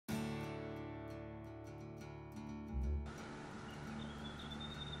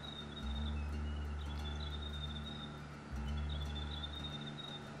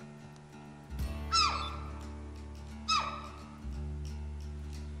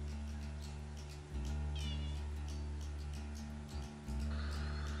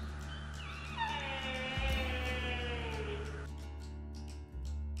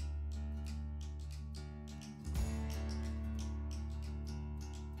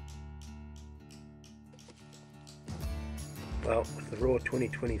Well, with the Roar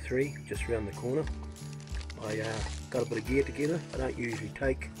 2023 just around the corner, I got a bit of gear together. I don't usually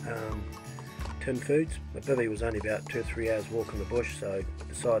take tin foods. My bivvy was only about 2 or 3 hours walk in the bush, so I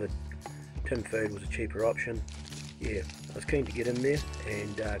decided tin food was a cheaper option. Yeah, I was keen to get in there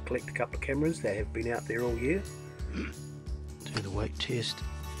and collect a couple of cameras that have been out there all year. Do the weight test.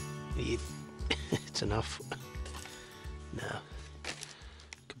 Yeah, it's enough. No,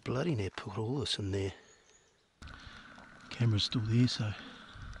 could bloody near put all this in there. Camera's still there, so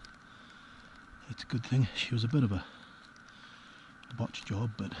that's a good thing. She was a bit of a botch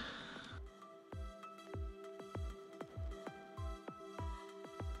job, but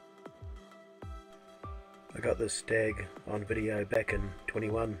I got this stag on video back in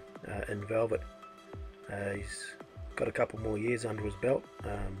 21 in velvet. He's got a couple more years under his belt.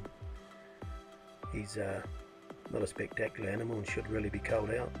 He's not a spectacular animal and should really be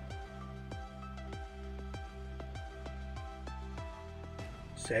culled out.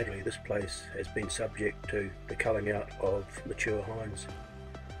 Sadly, this place has been subject to the culling out of mature hinds.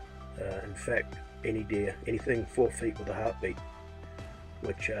 In fact, any deer, anything 4 feet with a heartbeat,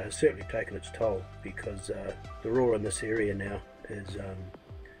 which has certainly taken its toll, because the roar in this area now is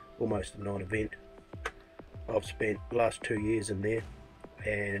almost a non-event. I've spent the last 2 years in there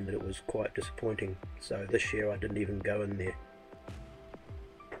and it was quite disappointing, so this year I didn't even go in there.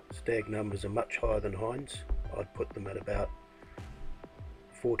 Stag numbers are much higher than hinds. I'd put them at about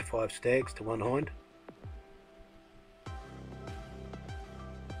 4 to 5 stags to 1 hind.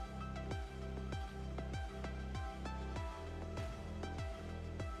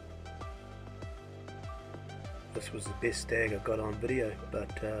 This was the best stag I got on video, but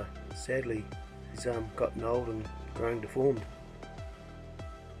sadly he's gotten old and growing deformed.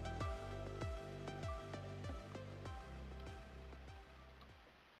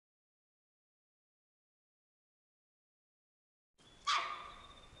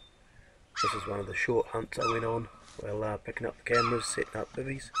 This is one of the short hunts I went on while picking up the cameras, setting up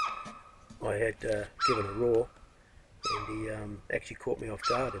bivvies. I had given a roar and he actually caught me off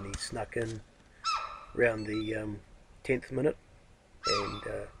guard, and he snuck in around the 10th minute and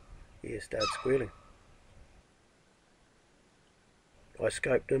yeah, started squealing. I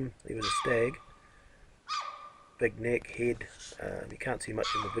scoped him. He was a stag, big neck, head. You can't see much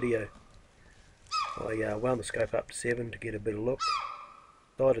in the video. I wound the scope up to 7 to get a better look.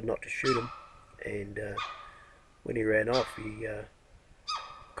 Decided not to shoot him, and when he ran off, he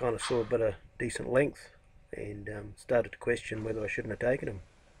kind of saw a bit of decent length and started to question whether I shouldn't have taken him.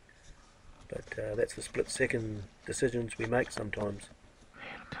 But that's the split second decisions we make sometimes.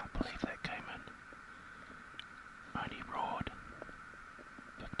 Man, I can't believe that came in. Only roared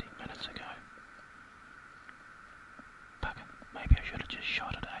 15 minutes ago. Bugger, maybe I should have just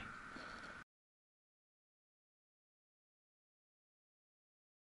shot it, eh?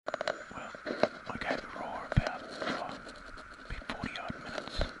 Well, I gave a roar about 40 odd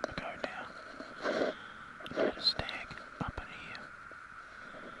minutes ago now. I had a stag up in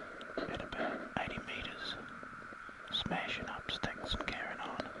here at about 80 metres, smashing up sticks and carrying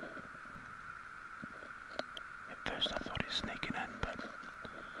on. At first I thought he was sneaking in, but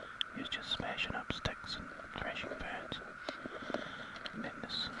he was just smashing up sticks and crashing birds. And then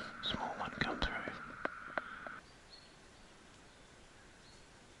this small one come through.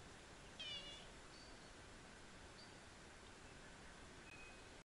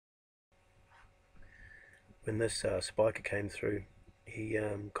 When this spiker came through, he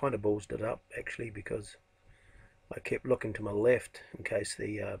kind of ballsed it up actually, because I kept looking to my left in case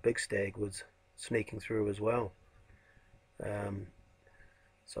the big stag was sneaking through as well.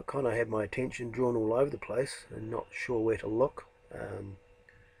 So I kind of had my attention drawn all over the place and not sure where to look.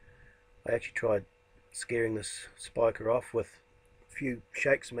 I actually tried scaring this spiker off with a few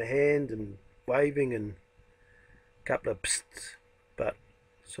shakes of my hand and waving and a couple of psts, but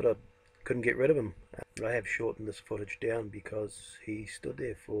sort of couldn't get rid of him. I have shortened this footage down because he stood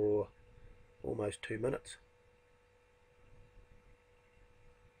there for almost 2 minutes.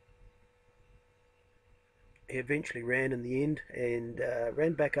 He eventually ran in the end and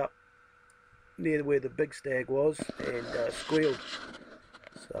ran back up near where the big stag was and squealed.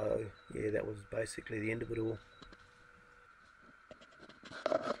 So yeah, that was basically the end of it all.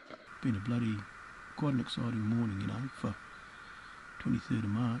 Been a quite an exciting morning, you know, for 23rd of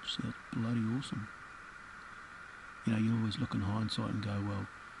March, so that's bloody awesome. You know, you always look in hindsight and go, well,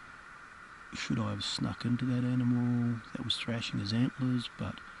 should I have snuck into that animal that was thrashing his antlers?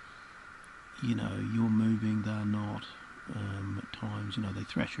 But, you know, you're moving, they're not. At times, you know, they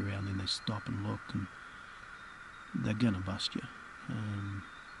thrash around, then they stop and look, and they're going to bust you.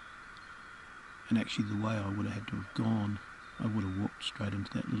 And actually the way I would have had to have gone I would have walked straight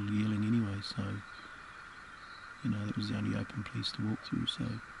into that little yearling anyway, so, you know, that was the only open place to walk through, so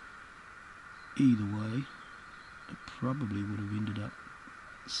either way, it probably would have ended up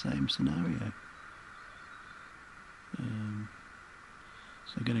the same scenario.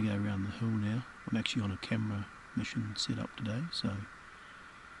 So I'm going to go around the hill now. I'm actually on a camera mission set up today, so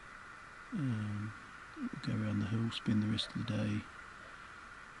we'll go around the hill, spend the rest of the day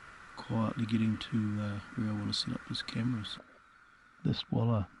quietly getting to where I want to set up this cameras. This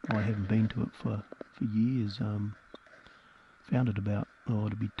Waller, I haven't been to it for years. Found it about, it'll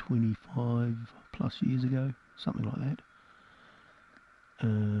be 25 plus years ago, something like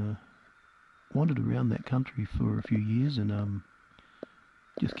that. Wandered around that country for a few years and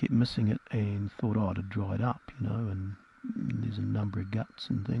just kept missing it and thought, oh, it had dried up, you know, and there's a number of guts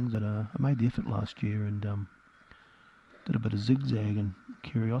and things that I made the effort last year and did a bit of zigzag and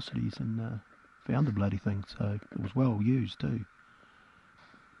curiosities and found the bloody thing, so it was well used too.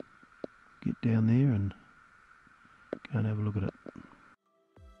 Get down there and go and have a look at it.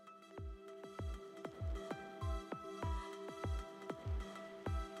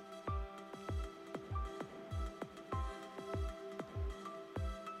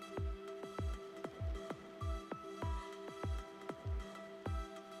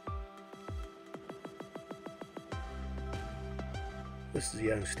 This is a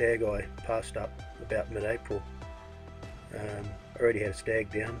young stag I passed up about mid-April. I already had a stag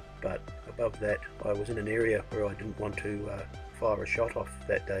down, but above that I was in an area where I didn't want to fire a shot off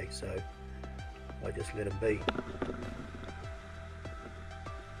that day, so I just let him be.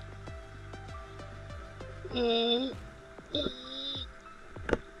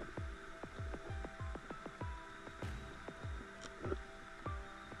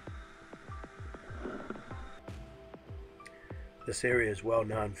 This area is well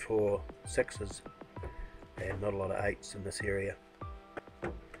known for 6s and not a lot of 8s in this area.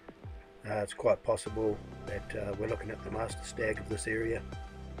 It's quite possible that we're looking at the master stag of this area.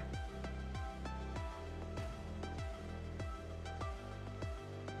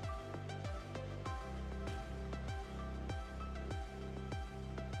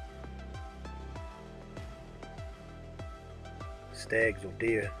 Stags or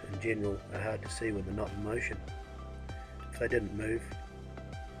deer in general are hard to see when they're not in motion. If they didn't move,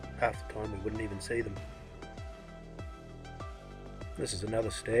 half the time we wouldn't even see them. This is another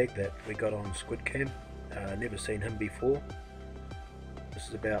stag that we got on squid cam. Never seen him before. This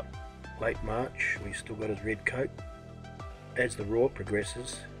is about late March. We still got his red coat. As the roar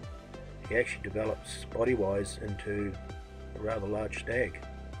progresses, he actually develops body-wise into a rather large stag.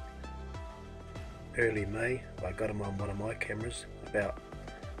 Early May, I got him on one of my cameras, about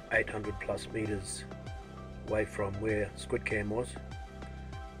 800 plus meters away from where squid cam was.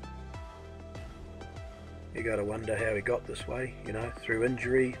 You gotta wonder how he got this way, you know, through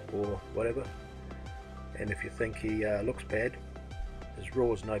injury or whatever. And if you think he looks bad, his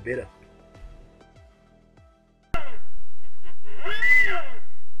roar's no better.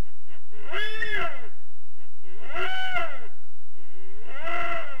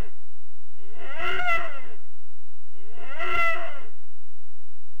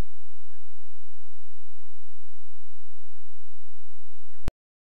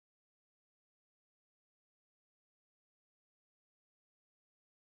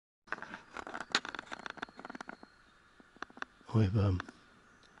 I've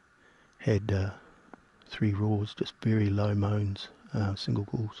had 3 roars, just very low moans, single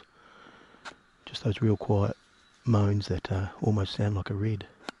calls. Just those real quiet moans that almost sound like a red.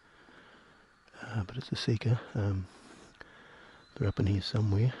 But it's a SIKA. They're up in here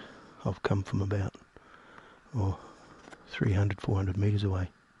somewhere. I've come from about 300, 400 metres away.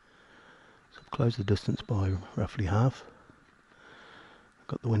 So I've closed the distance by roughly half.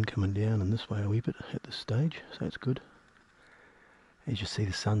 Got the wind coming down and this way a wee bit at this stage, so it's good. As you see,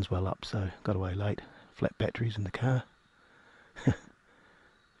 the sun's well up, so got away late. Flat batteries in the car.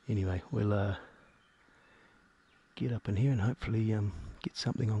 Anyway, we'll get up in here and hopefully get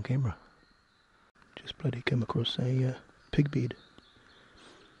something on camera. Just bloody come across a pig bed.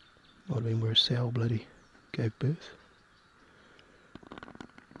 Might have been where a sow bloody gave birth.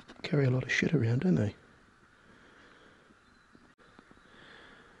 Carry a lot of shit around, don't they?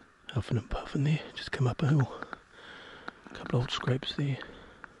 Huffing and puffing there, just come up a hill. Couple of old scrapes there.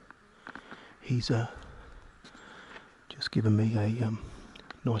 He's just given me a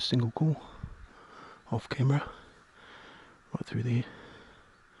nice single call off camera right through there.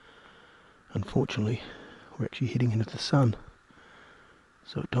 Unfortunately, we're actually heading into the sun,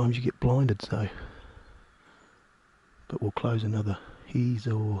 so at times you get blinded. So, but we'll close another. He's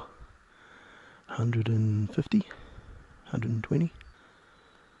 150, 120.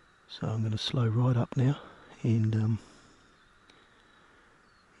 So I'm going to slow right up now, and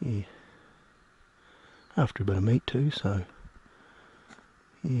yeah, after a bit of meat too, so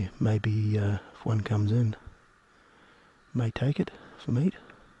yeah, maybe if one comes in, may take it for meat.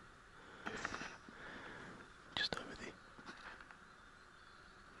 Just over there.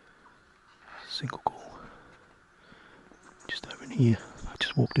 Single call. Just over in here. I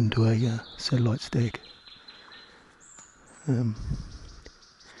just walked into a satellite stag.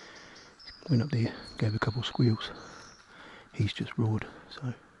 Went up there, gave a couple of squeals. He's just roared,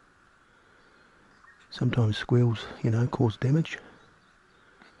 so sometimes squeals, you know, cause damage.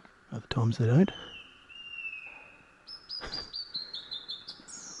 Other times they don't.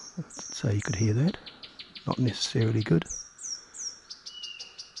 So you could hear that. Not necessarily good.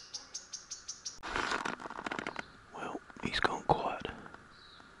 Well, he's gone quiet.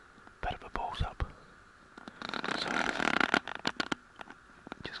 Bit of a balls up. So,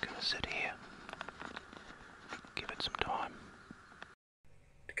 just going to sit here. Give it some time.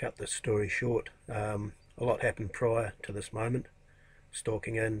 To cut this story short, a lot happened prior to this moment.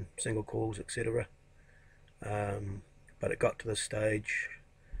 Stalking in, single calls, etc. But it got to this stage.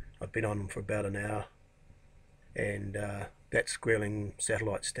 I've been on them for about an hour, and that squealing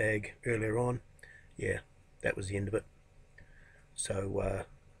satellite stag earlier on, yeah, that was the end of it. So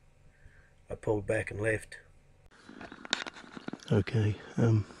I pulled back and left. Okay,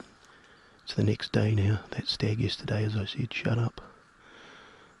 it's the next day now. That stag yesterday, as I said, shut up.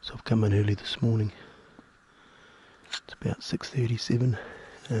 So I've come in early this morning. It's about 6:37.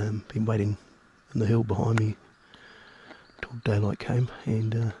 Been waiting on the hill behind me till daylight came,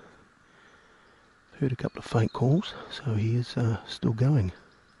 and heard a couple of faint calls, so he is still going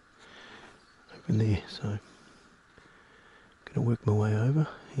over in there. So I'm going to work my way over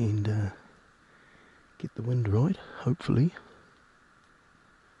and get the wind right, hopefully,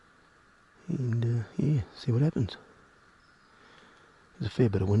 and yeah, see what happens. There's a fair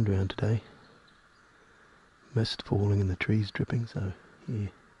bit of wind around today, mist falling and the trees dripping, so yeah,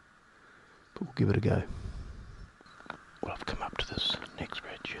 but we'll give it a go. Well, I've come up to this next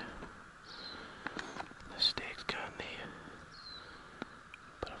ridge. The stag's going there,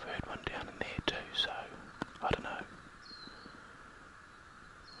 but I've heard one down in there too, so I don't know.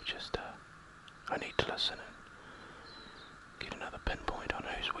 We just I need to listen and get another pinpoint on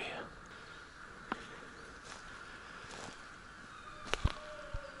who's where.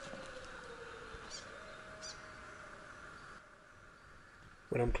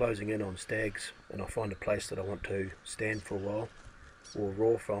 When I'm closing in on stags and I find a place that I want to stand for a while or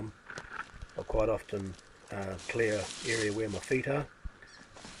roar from, I'll quite often clear area where my feet are.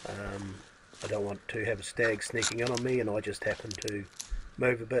 I don't want to have a stag sneaking in on me and I just happen to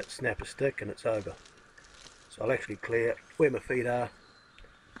move a bit, snap a stick, and it's over. So I'll actually clear where my feet are,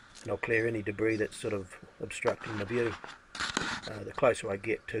 and I'll clear any debris that's sort of obstructing my view. The closer I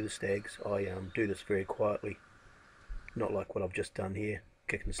get to the stags, I do this very quietly, not like what I've just done here,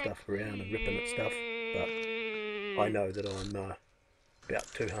 kicking stuff around and ripping at stuff, but I know that I'm about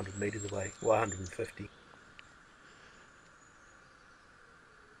 200 metres away, or 150.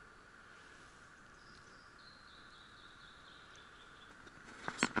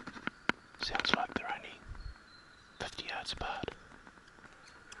 Sounds like they're only 50 yards apart.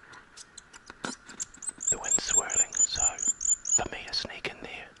 The wind's swirling, so for me to sneak in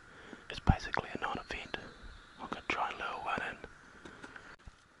there is basically a non-event. I'm going to try and lure one in.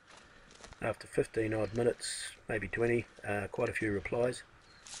 After 15 odd minutes, maybe 20, quite a few replies,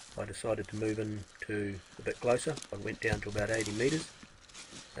 I decided to move in to a bit closer. I went down to about 80 metres,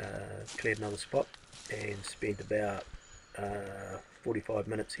 cleared another spot, and spent about 45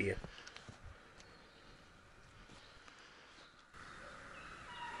 minutes here.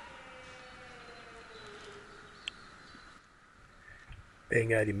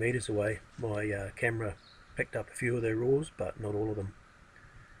 Being 80 metres away, my camera picked up a few of their roars, but not all of them.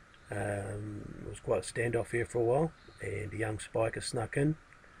 It was quite a standoff here for a while, and a young spiker snuck in,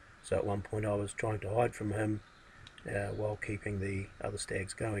 so at one point I was trying to hide from him while keeping the other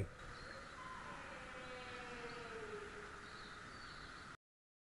stags going.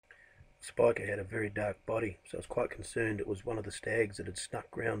 Spiker had a very dark body, so I was quite concerned it was one of the stags that had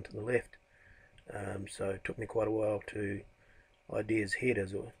snuck round to the left, so it took me quite a while to ID his head,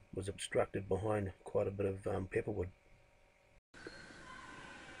 as it was obstructed behind quite a bit of pepperwood.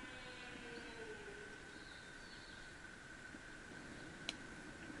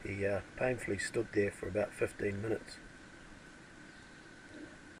 He painfully stood there for about 15 minutes.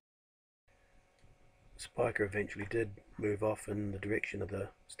 Spiker eventually did move off in the direction of the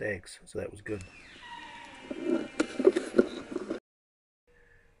stags, so that was good.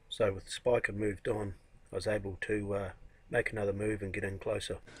 So with the spiker moved on, I was able to make another move and get in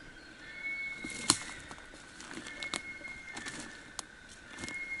closer.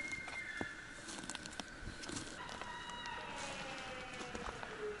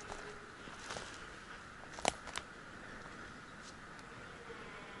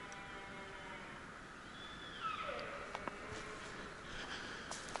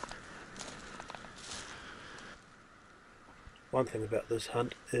 One thing about this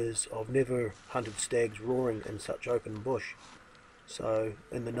hunt is I've never hunted stags roaring in such open bush, so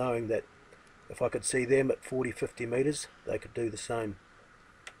in the knowing that if I could see them at 40-50 metres, they could do the same.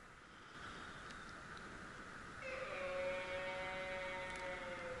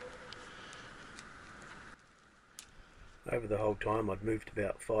 Over the whole time I'd moved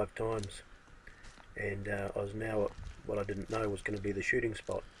about 5 times, and I was now at what I didn't know was going to be the shooting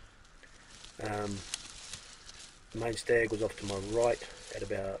spot. The main stag was off to my right at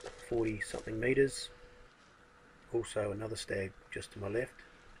about 40 something metres. Also another stag just to my left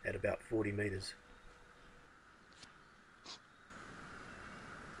at about 40 metres.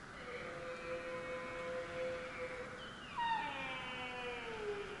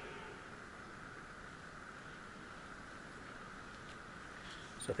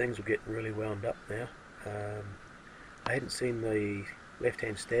 So things were getting really wound up now. I hadn't seen the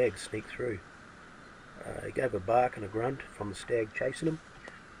left-hand stag sneak through. He gave a bark and a grunt from the stag chasing him.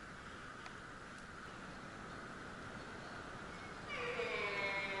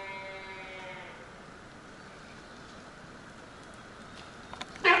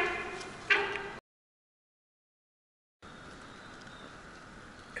 A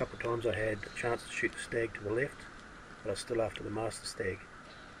couple of times I had a chance to shoot the stag to the left, but I was still after the master stag.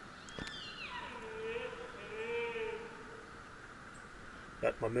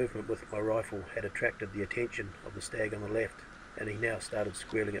 But my movement with my rifle had attracted the attention of the stag on the left, and he now started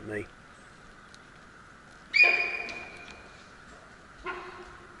squealing at me.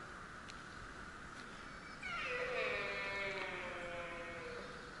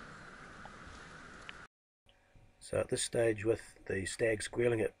 So at this stage, with the stag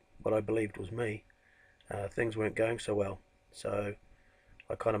squealing at what I believed was me, things weren't going so well. So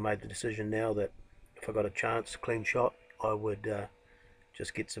I kind of made the decision now that if I got a chance, clean shot, I would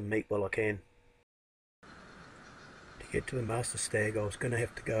just get some meat while I can. To get to the master stag, I was going to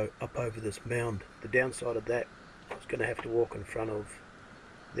have to go up over this mound. The downside of that, I was going to have to walk in front of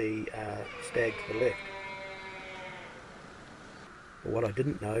the stag to the left. But what I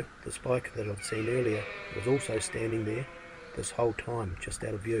didn't know, the spiker that I'd seen earlier was also standing there this whole time, just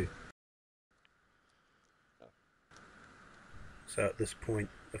out of view. So at this point,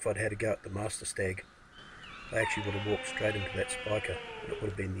 if I'd had a go at the master stag, I actually would have walked straight into that spiker, and it would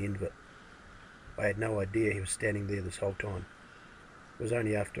have been the end of it. I had no idea he was standing there this whole time. It was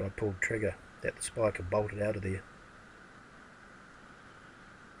only after I pulled trigger that the spiker bolted out of there.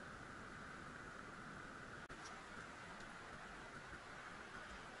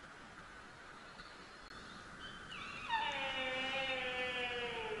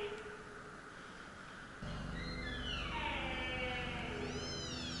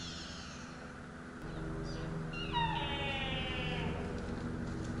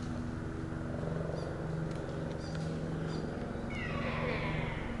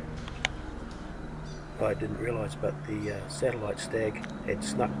 I didn't realise, but the satellite stag had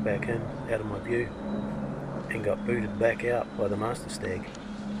snuck back in out of my view and got booted back out by the master stag.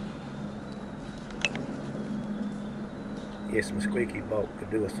 Yes, my squeaky bolt could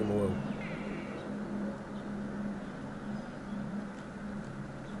do with some oil.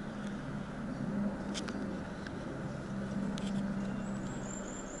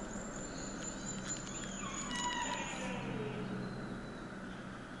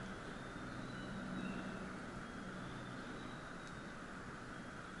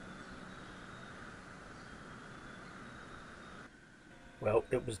 Well,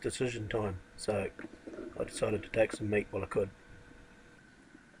 it was decision time, so I decided to take some meat while I could.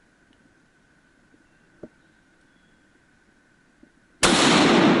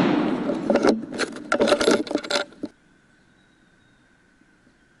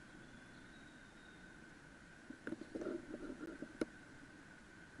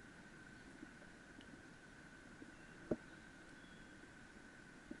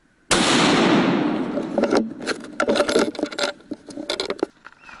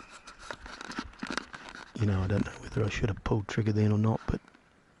 You know, I don't know whether I should have pulled trigger then or not, but,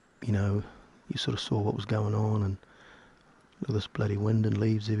 you know, you sort of saw what was going on, and look at this bloody wind and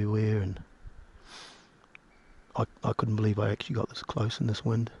leaves everywhere, and I couldn't believe I actually got this close in this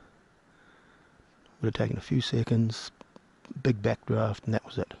wind. Would have taken a few seconds, big backdraft, and that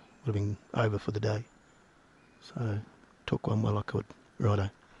was it. would have been over for the day. So took one while I could. Righto.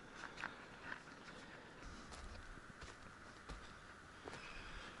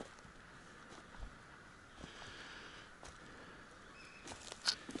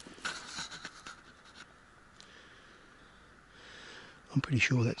 I'm pretty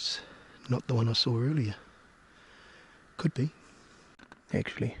sure that's not the one I saw earlier. Could be.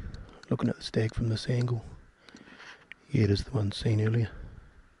 Actually, looking at the stag from this angle, yeah, it is the one seen earlier.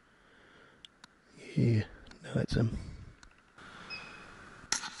 Yeah, no, that's him.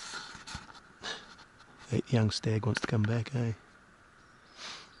 That young stag wants to come back, eh?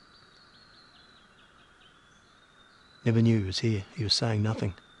 Never knew he was here. He was saying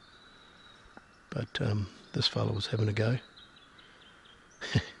nothing. But this fellow was having a go.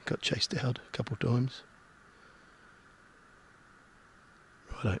 Got chased out a couple of times.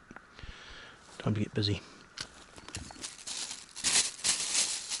 Righto. Time to get busy.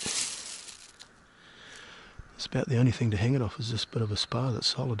 It's about the only thing to hang it off is this bit of a spar that's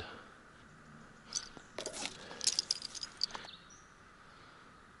solid.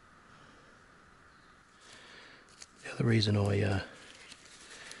 The other reason I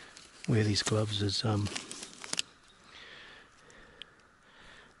wear these gloves is,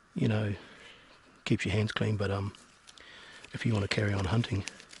 you know, keeps your hands clean, but if you want to carry on hunting,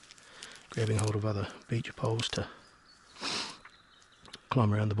 grabbing hold of other beach poles to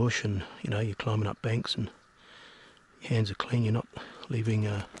climb around the bush, and you know, you're climbing up banks and your hands are clean, you're not leaving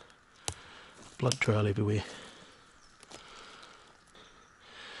a blood trail everywhere.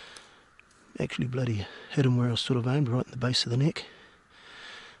 Actually bloody hit him where I was sort of aimed, right in the base of the neck.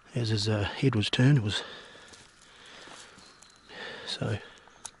 As his head was turned, it was... So,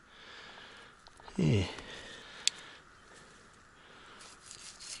 yeah.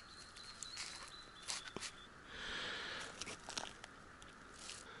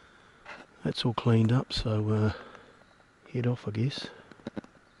 That's all cleaned up, so head off, I guess.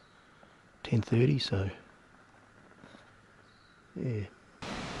 10:30, so yeah.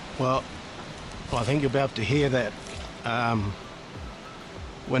 Well, I think you're about to hear that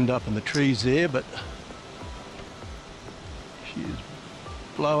wind up in the trees there, but she's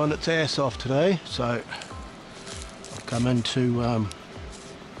blowing its ass off today, so I've come in to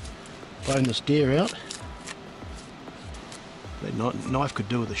bone this deer out. That knife could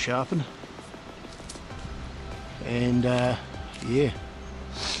do with a sharpen. And yeah,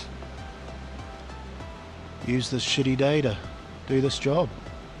 use this shitty day to do this job.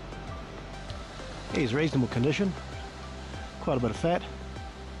 Yeah, he's reasonable condition, quite a bit of fat.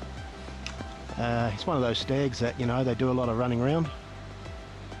 He's one of those stags that, you know, they do a lot of running around,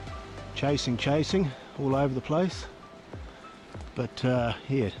 chasing all over the place. But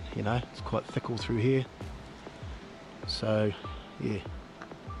yeah, you know, it's quite thick all through here, so yeah.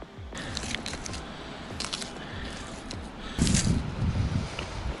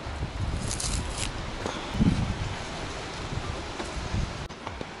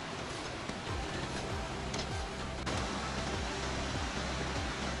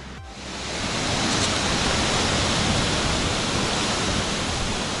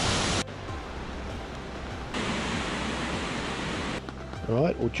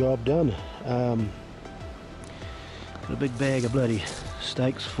 Right, all job done. Got a big bag of bloody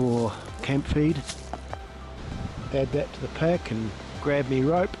steaks for camp feed. Add that to the pack and grab me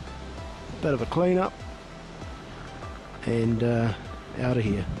rope. Bit of a clean up and out of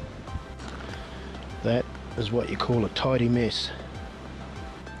here. That is what you call a tidy mess.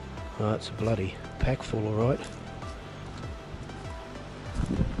 Oh, it's a bloody pack full, alright.